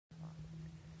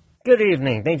Good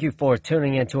evening. Thank you for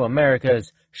tuning into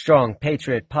America's Strong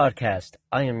Patriot Podcast.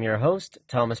 I am your host,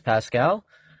 Thomas Pascal.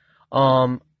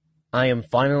 I am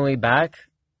finally back.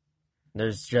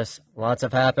 There's just lots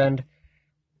have happened.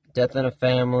 Death in a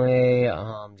family,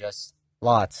 just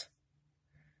lots.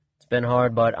 It's been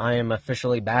hard, but I am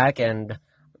officially back, and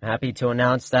I'm happy to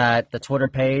announce that the Twitter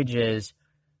page is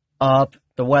up.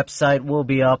 The website will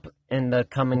be up in the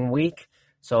coming week.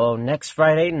 So next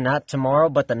Friday, not tomorrow,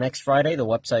 but the next Friday, the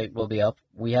website will be up.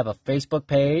 We have a Facebook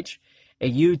page,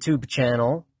 a YouTube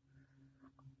channel.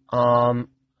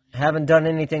 Haven't done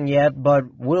anything yet, but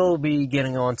we'll be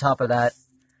getting on top of that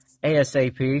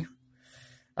ASAP.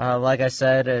 Like I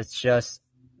said, it's just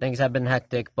things have been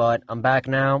hectic, but I'm back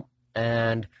now,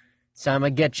 and it's time to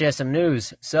get you some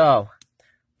news. So,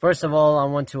 first of all, I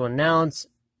want to announce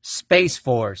Space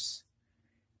Force.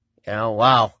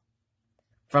 Wow.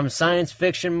 From science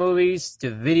fiction movies to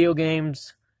video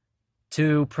games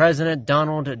to President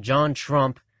Donald John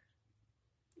Trump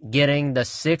getting the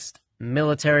 6th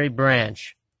military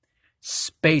branch,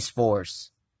 Space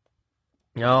Force.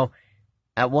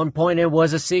 At one point it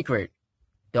was a secret.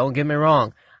 Don't get me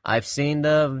wrong. I've seen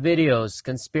the videos,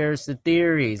 conspiracy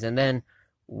theories, and then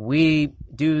we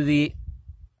do the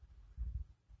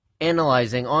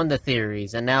analyzing on the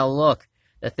theories. And now look,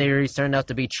 the theories turned out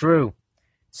to be true.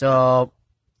 So,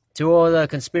 to all the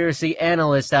conspiracy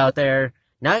analysts out there,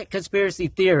 not conspiracy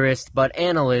theorists, but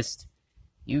analysts,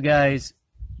 you guys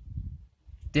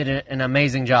did an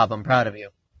amazing job. I'm proud of you.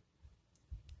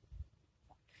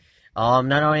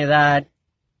 Not only that,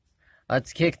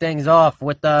 let's kick things off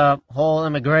with the whole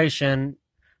immigration.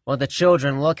 Well, the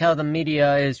children, look how the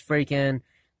media is freaking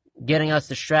getting us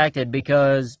distracted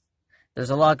because there's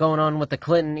a lot going on with the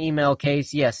Clinton email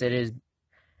case. Yes, it is.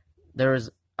 There's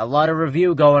a lot of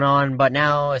review going on, but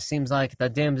now it seems like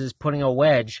the Dems is putting a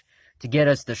wedge to get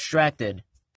us distracted.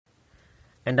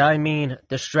 And I mean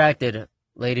distracted,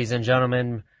 ladies and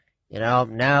gentlemen.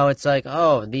 Now it's like,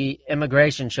 oh, the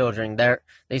immigration children, they're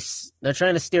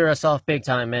trying to steer us off big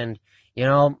time. And,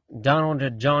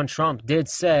 Donald John Trump did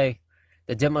say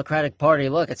the Democratic Party,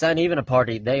 look, it's not even a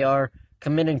party. They are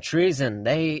committing treason.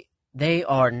 They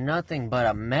are nothing but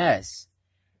a mess.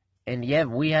 And yet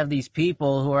we have these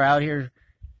people who are out here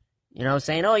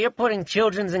saying, oh, you're putting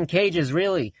children in cages.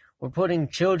 Really? We're putting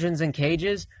children in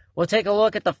cages? Well, take a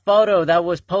look at the photo that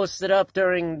was posted up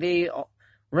during the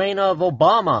reign of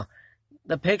Obama.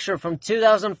 The picture from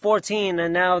 2014,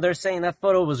 and now they're saying that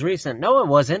photo was recent. No, it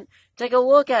wasn't. Take a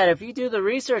look at it. If you do the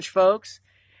research, folks,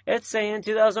 it's saying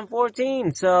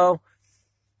 2014. So,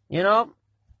 and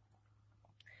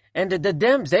the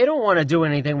Dems, they don't want to do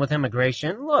anything with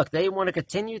immigration. Look, they want to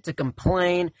continue to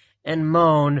complain and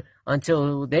moan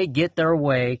until they get their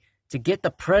way, to get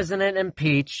the president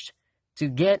impeached, to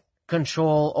get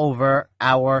control over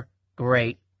our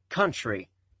great country,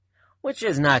 which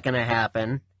is not going to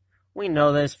happen. We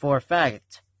know this for a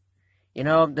fact. The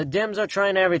Dems are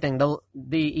trying everything.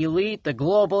 The elite, the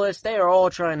globalists, they are all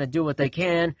trying to do what they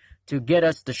can to get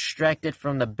us distracted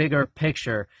from the bigger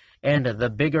picture. And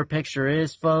the bigger picture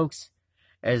is, folks,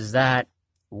 is that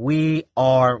we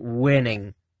are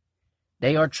winning.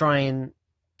 They are trying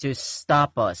to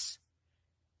stop us.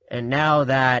 And now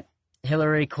that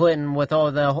Hillary Clinton, with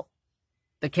all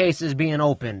the cases being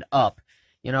opened up,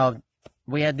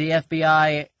 we had the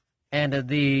FBI and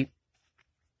the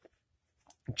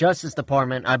Justice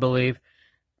Department, I believe,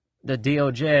 the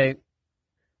DOJ,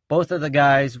 both of the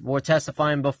guys were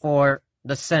testifying before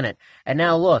the Senate. And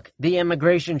now look, the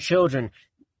immigration children,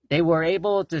 they were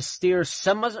able to steer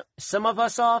some of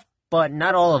us off, but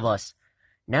not all of us.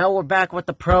 Now we're back with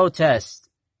the protest.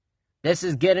 This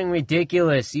is getting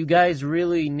ridiculous. You guys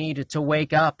really need to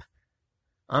wake up.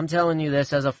 I'm telling you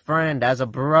this as a friend, as a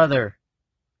brother,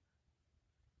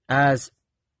 as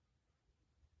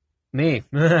me,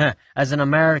 as an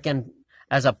American,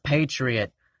 as a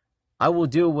patriot. I will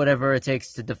do whatever it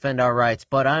takes to defend our rights,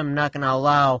 but I'm not going to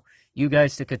allow you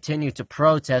guys to continue to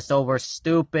protest over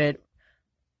stupid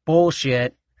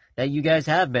bullshit that you guys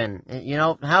have been.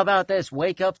 How about this?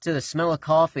 Wake up to the smell of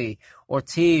coffee or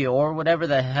tea or whatever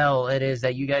the hell it is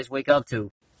that you guys wake up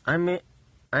to.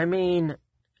 I mean,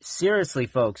 seriously,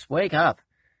 folks, wake up.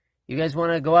 You guys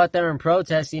want to go out there and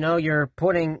protest, you're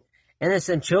putting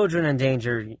innocent children in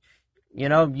danger.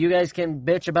 You guys can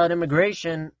bitch about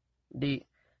immigration, the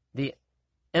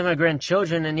immigrant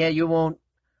children, and yet you won't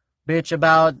bitch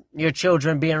about your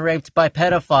children being raped by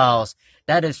pedophiles.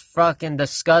 That is fucking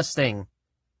disgusting.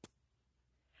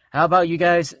 How about you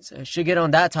guys should get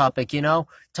on that topic,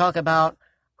 Talk about,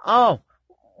 oh,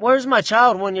 where's my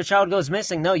child when your child goes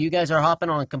missing? No, you guys are hopping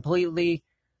on completely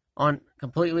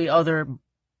other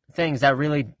things that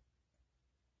really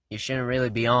you shouldn't really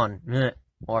be on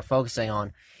or focusing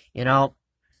on, you know.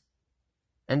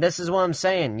 And this is what I'm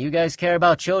saying. You guys care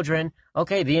about children.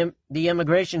 Okay, the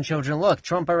immigration children. Look,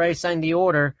 Trump already signed the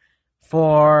order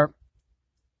for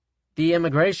the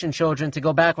immigration children to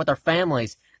go back with their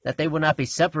families, that they would not be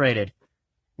separated.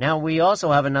 Now, we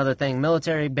also have another thing.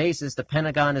 Military bases, the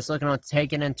Pentagon is looking at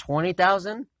taking in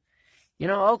 20,000. You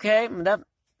know, okay, that,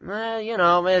 you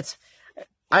know, it's,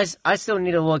 I still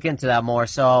need to look into that more,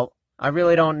 so I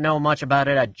really don't know much about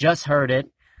it. I just heard it.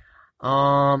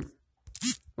 Well,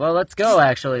 let's go,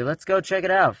 actually. Let's go check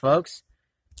it out, folks.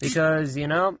 Because, you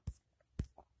know,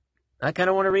 I kind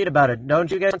of want to read about it.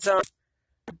 Don't you guys?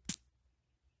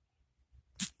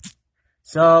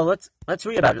 So, let's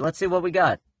read about it. Let's see what we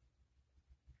got.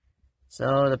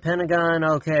 So, the Pentagon,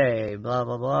 okay, blah,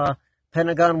 blah, blah.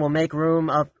 Pentagon will make room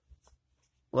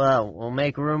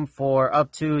for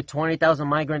up to 20,000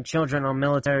 migrant children on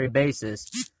military bases.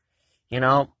 You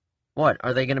know, what?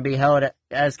 Are they going to be held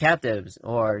as captives?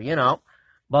 Or, you know,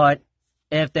 but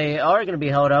if they are going to be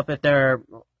held up, if they're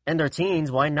in their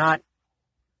teens, why not?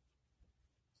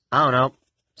 I don't know,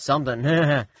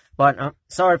 something. But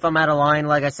sorry if I'm out of line.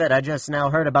 Like I said, I just now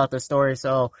heard about the story,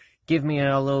 so give me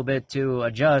a little bit to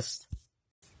adjust.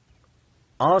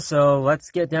 Also, let's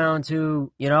get down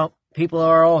to, you know, people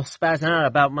are all spazzing out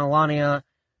about Melania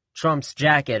Trump's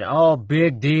jacket. Oh,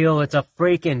 big deal. It's a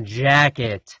freaking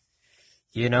jacket.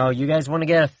 You know, you guys want to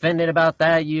get offended about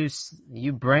that? You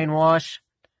brainwash?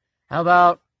 How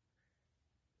about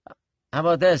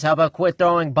this? How about quit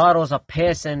throwing bottles of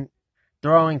piss and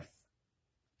throwing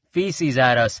feces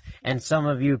at us? And some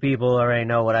of you people already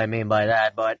know what I mean by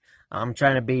that, but I'm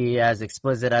trying to be as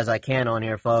explicit as I can on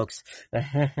here, folks.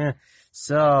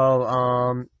 So,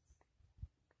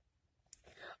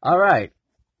 all right.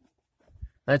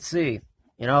 Let's see.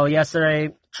 You know,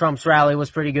 yesterday, Trump's rally was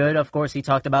pretty good. Of course, he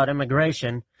talked about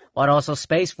immigration, but also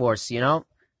Space Force, you know.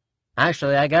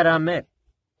 Actually, I gotta admit,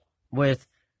 with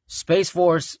Space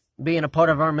Force being a part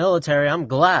of our military, I'm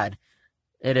glad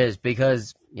it is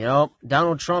because, you know,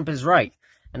 Donald Trump is right.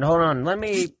 And hold on, let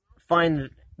me find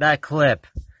that clip.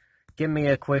 Give me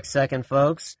a quick second,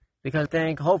 folks, because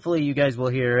hopefully you guys will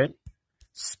hear it.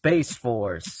 Space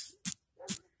Force.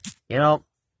 You know,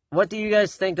 what do you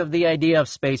guys think of the idea of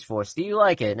Space Force? Do you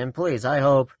like it? And please, I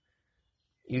hope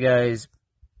you guys,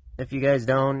 if you guys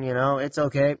don't, you know, it's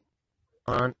okay.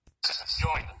 Join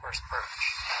the first purge.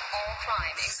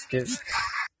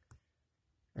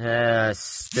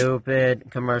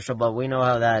 Stupid commercial, but we know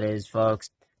how that is, folks.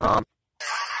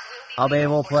 I'll be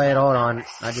able to play it. Hold on.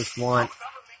 I just want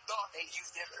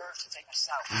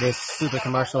this stupid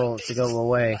commercial to go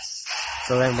away,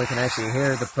 so then we can actually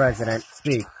hear the president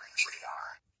speak.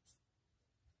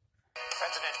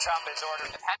 President Trump has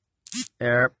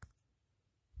ordered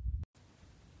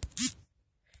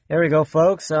Here we go,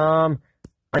 folks. I'm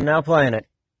now playing it.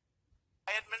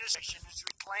 My administration is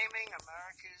reclaiming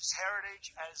America's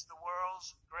heritage as the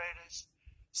world's greatest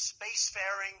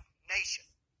spacefaring nation.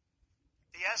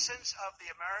 The essence of the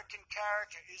American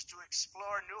character is to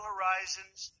explore new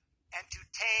horizons and to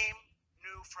tame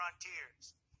new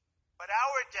frontiers. But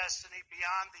our destiny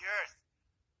beyond the Earth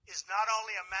is not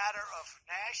only a matter of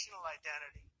national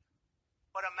identity,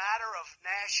 but a matter of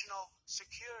national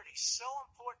security. So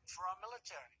important for our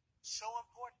military. So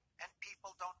important, and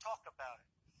people don't talk about it.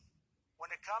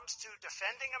 When it comes to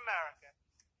defending America,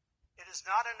 it is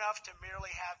not enough to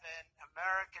merely have an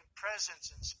American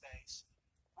presence in space.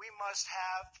 We must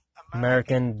have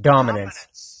American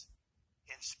dominance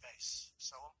in space.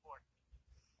 So important.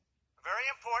 Very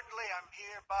importantly, I'm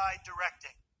hereby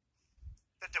directing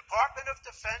the Department of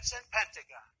Defense and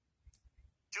Pentagon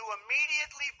to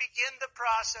immediately begin the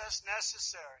process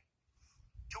necessary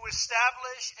to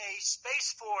establish a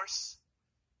Space Force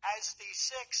as the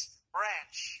sixth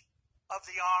branch of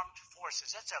the armed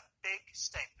forces. That's a big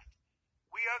statement.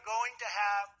 We are going to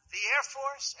have the Air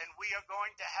Force and we are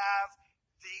going to have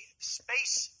the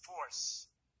Space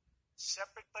Force,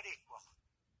 separate but equal.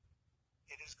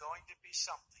 It is going to be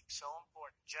something so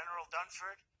important. General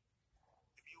Dunford,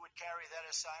 if you would carry that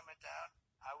assignment out,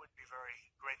 I would be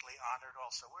very greatly honored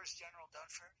also. Where's General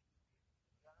Dunford?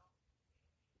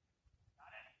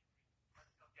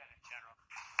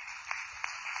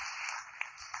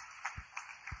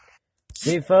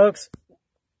 See, folks,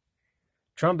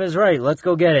 Trump is right. Let's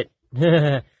go get it.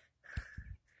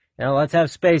 Now, let's have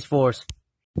Space Force.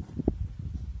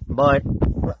 But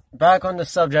back on the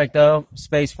subject, though,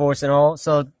 Space Force and all.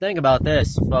 So think about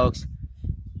this, folks.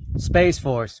 Space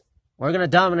Force. We're going to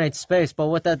dominate space, but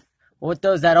what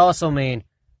does that also mean?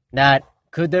 That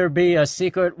could there be a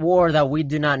secret war that we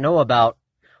do not know about?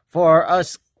 For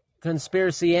us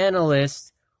conspiracy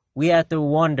analysts, we have to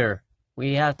wonder.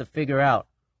 We have to figure out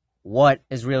what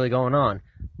is really going on.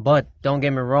 But don't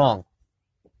get me wrong.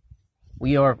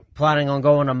 We are planning on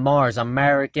going to Mars.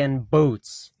 American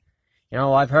boots. You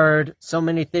know, I've heard so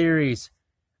many theories.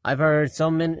 I've heard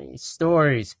so many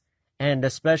stories. And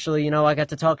especially, you know, I got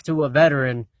to talk to a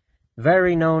veteran.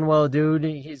 Very known well dude.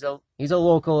 He's a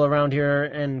local around here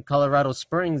in Colorado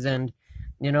Springs. And,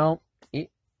 you know, he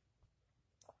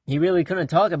really couldn't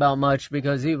talk about much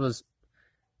because he was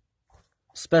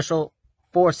special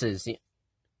forces.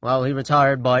 Well, he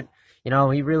retired, but, you know,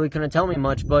 he really couldn't tell me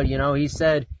much. But, you know, he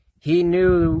said he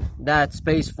knew that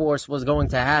Space Force was going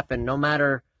to happen. No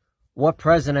matter what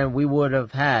president we would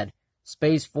have had,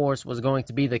 Space Force was going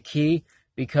to be the key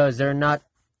because they're not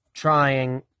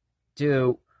trying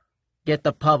to get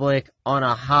the public on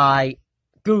a high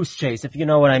goose chase, if you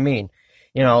know what I mean.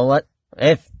 You know, let's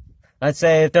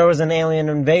say if there was an alien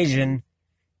invasion,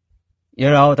 you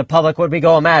know, the public would be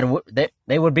going mad.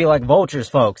 They would be like vultures,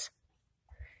 folks.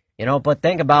 You know, but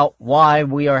think about why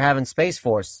we are having Space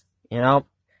Force. You know,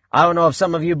 I don't know if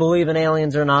some of you believe in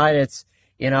aliens or not. It's,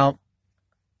 you know,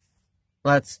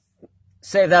 let's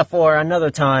save that for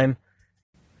another time.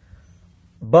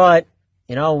 But,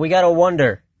 you know, we gotta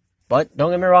wonder. But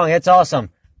don't get me wrong, it's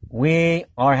awesome. We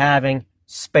are having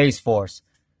Space Force.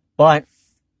 But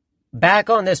back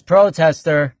on this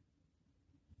protester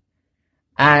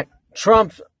at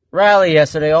Trump's rally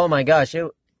yesterday, oh my gosh,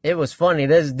 it was funny.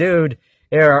 This dude,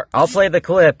 here, I'll play the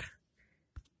clip.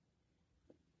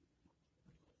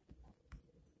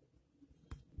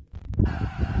 Get him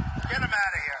out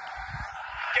of here.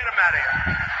 Get him out of here.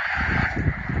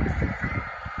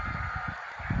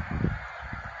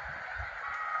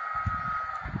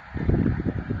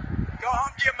 Go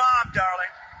home to your mom,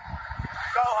 darling.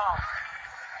 Go home.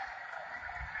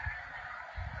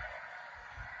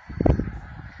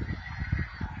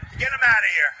 Get him out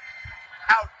of here.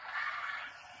 Out.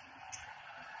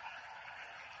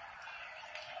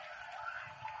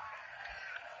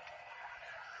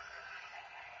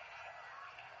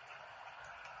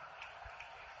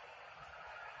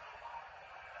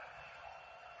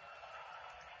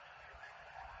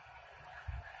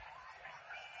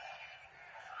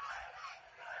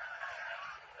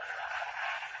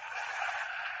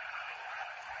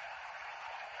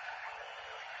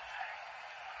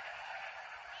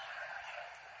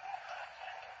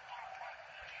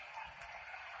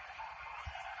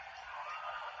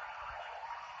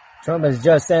 Trump is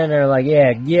just standing there like,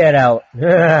 yeah, get out. Was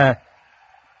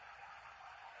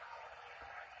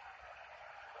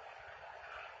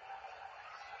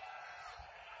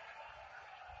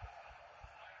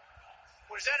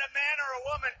that a man or a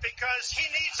woman? Because he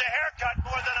needs a haircut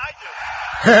more than I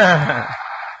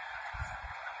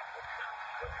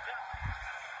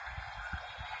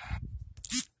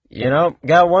do. You know,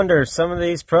 gotta wonder, some of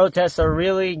these protests are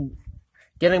really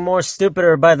getting more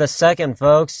stupider by the second,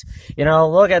 folks. You know,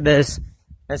 look at this.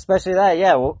 Especially that,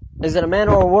 yeah. Well, is it a man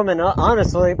or a woman?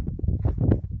 Honestly,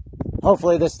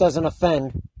 hopefully this doesn't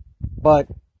offend. But,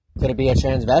 could it be a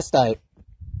transvestite?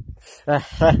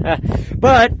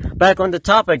 But, back on the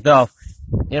topic, though.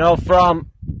 You know,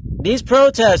 from these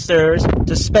protesters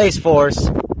to Space Force,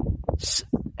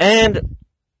 and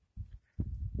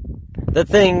the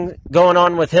thing going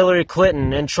on with Hillary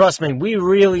Clinton, and trust me, we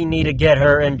really need to get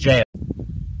her in jail.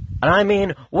 And I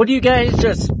mean, would you guys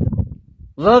just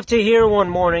love to hear one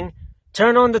morning,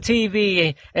 turn on the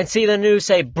TV and see the news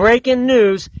say, breaking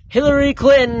news, Hillary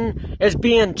Clinton is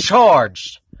being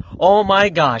charged. Oh my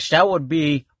gosh, that would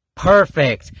be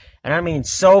perfect. And I mean,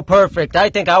 so perfect.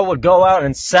 I think I would go out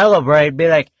and celebrate, be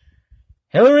like,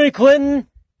 Hillary Clinton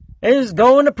is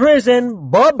going to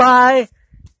prison, bye-bye.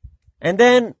 And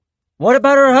then, what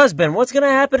about her husband? What's going to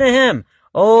happen to him?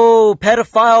 Oh,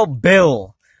 pedophile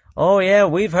Bill. Oh yeah,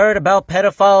 we've heard about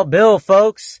pedophile Bill,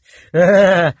 folks.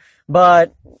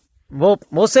 But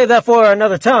we'll save that for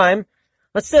another time.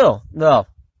 But still, though,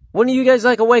 wouldn't you guys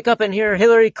like to wake up and hear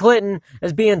Hillary Clinton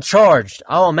is being charged?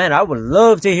 Oh man, I would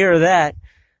love to hear that.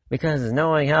 Because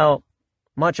knowing how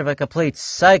much of a complete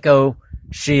psycho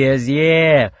she is,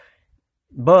 yeah.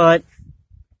 But,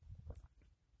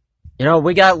 you know,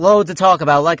 we got loads to talk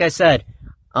about. Like I said,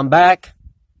 I'm back.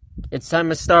 It's time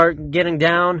to start getting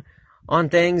down on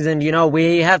things, and, you know,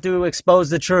 we have to expose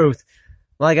the truth.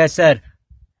 Like I said,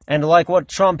 and like what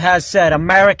Trump has said,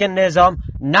 Americanism,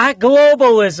 not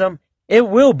globalism, it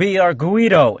will be our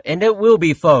Guido, and it will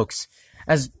be, folks.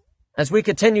 As we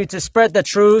continue to spread the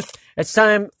truth, it's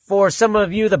time for some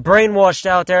of you, the brainwashed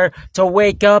out there, to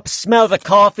wake up, smell the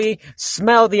coffee,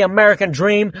 smell the American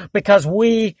dream, because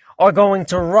we are going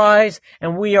to rise,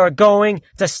 and we are going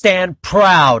to stand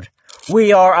proud.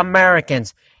 We are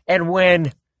Americans. And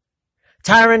when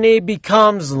tyranny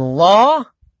becomes law,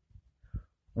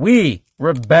 we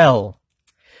rebel.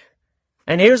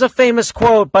 And here's a famous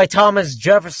quote by Thomas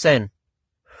Jefferson.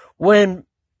 When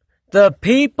the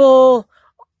people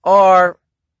are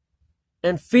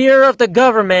in fear of the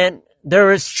government,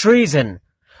 there is treason.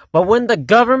 But when the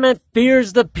government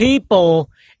fears the people,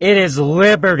 it is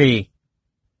liberty.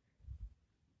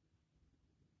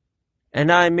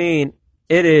 And I mean,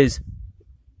 it is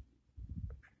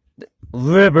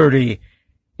liberty.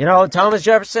 You know, Thomas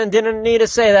Jefferson didn't need to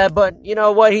say that, but you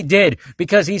know what? He did.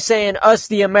 Because he's saying us,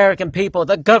 the American people,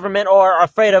 the government are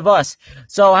afraid of us.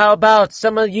 So how about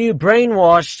some of you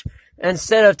brainwashed,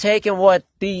 instead of taking what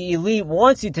the elite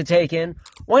wants you to take in,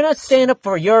 why not stand up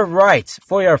for your rights,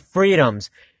 for your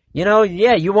freedoms? You know,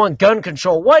 yeah, you want gun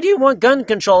control. Why do you want gun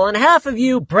control? And half of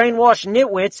you brainwashed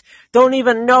nitwits don't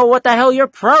even know what the hell you're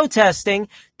protesting,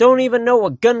 don't even know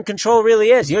what gun control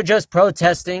really is. You're just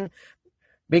protesting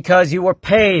because you were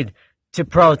paid to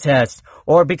protest,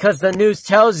 or because the news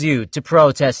tells you to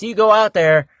protest. You go out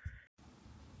there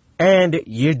and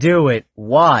you do it.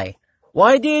 Why?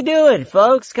 Why do you do it,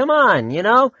 folks? Come on, you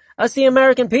know? Us, the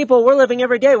American people, we're living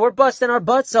every day. We're busting our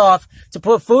butts off to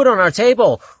put food on our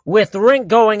table. With rent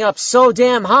going up so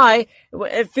damn high,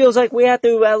 it feels like we have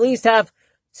to at least have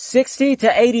 60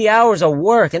 to 80 hours of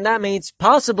work, and that means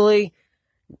possibly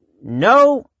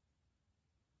no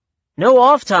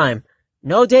off time.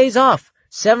 No days off.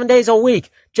 7 days a week.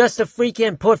 Just to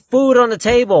freaking put food on the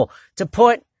table. To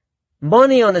put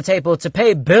money on the table. To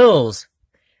pay bills.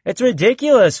 It's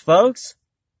ridiculous, folks.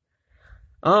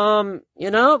 You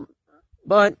know,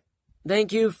 but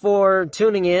thank you for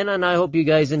tuning in, and I hope you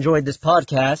guys enjoyed this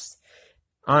podcast.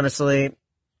 Honestly,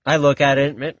 I look at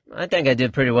it, I think I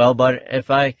did pretty well, but if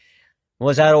I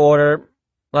was out of order,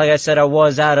 like I said, I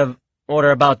was out of order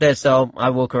about this, so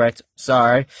I will correct.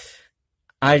 Sorry.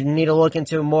 I need to look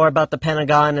into more about the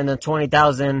Pentagon and the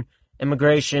 20,000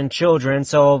 immigration children,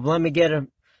 so let me get a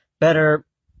better,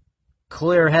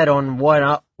 clear head on what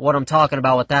I'm talking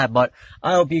about with that. But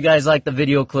I hope you guys like the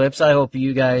video clips. I hope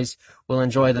you guys will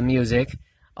enjoy the music.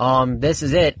 This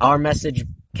is it. Our message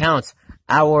counts.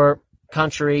 Our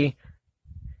country,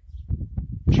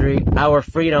 our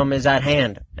freedom is at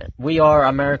hand. We are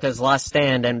America's last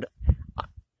stand, and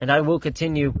I will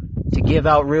continue to give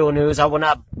out real news. I will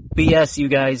not BS you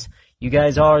guys. You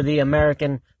guys are the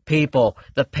American people,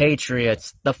 the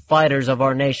patriots, the fighters of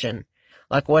our nation.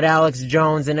 Like what Alex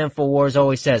Jones in InfoWars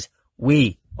always says,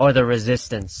 we are the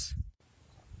resistance.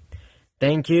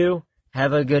 Thank you.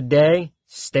 Have a good day.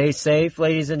 Stay safe,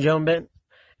 ladies and gentlemen.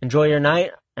 Enjoy your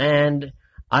night, and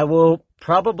I will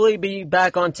probably be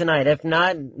back on tonight. If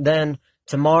not, then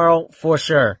tomorrow for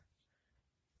sure.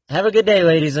 Have a good day,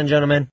 ladies and gentlemen.